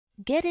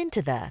Get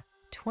into the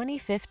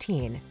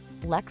 2015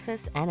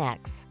 Lexus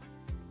NX.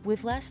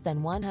 With less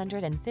than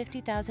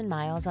 150,000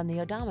 miles on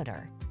the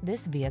odometer,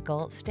 this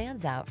vehicle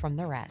stands out from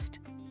the rest.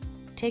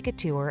 Take a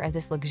tour of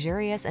this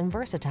luxurious and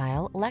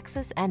versatile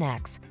Lexus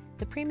NX,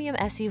 the premium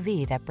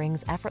SUV that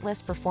brings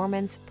effortless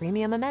performance,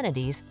 premium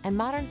amenities, and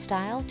modern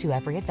style to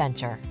every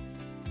adventure.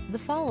 The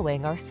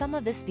following are some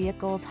of this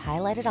vehicle's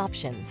highlighted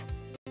options: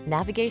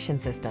 navigation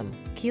system,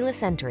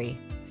 keyless entry,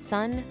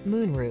 sun,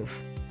 moonroof,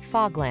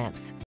 fog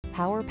lamps,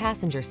 power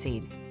passenger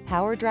seat,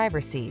 power driver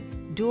seat,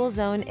 dual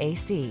zone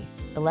AC,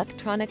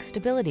 electronic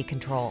stability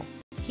control,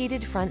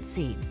 heated front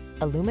seat,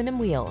 aluminum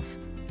wheels.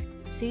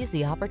 Seize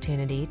the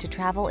opportunity to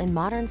travel in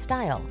modern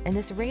style in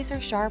this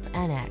razor-sharp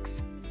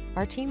NX.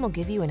 Our team will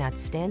give you an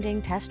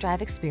outstanding test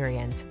drive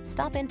experience.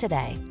 Stop in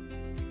today.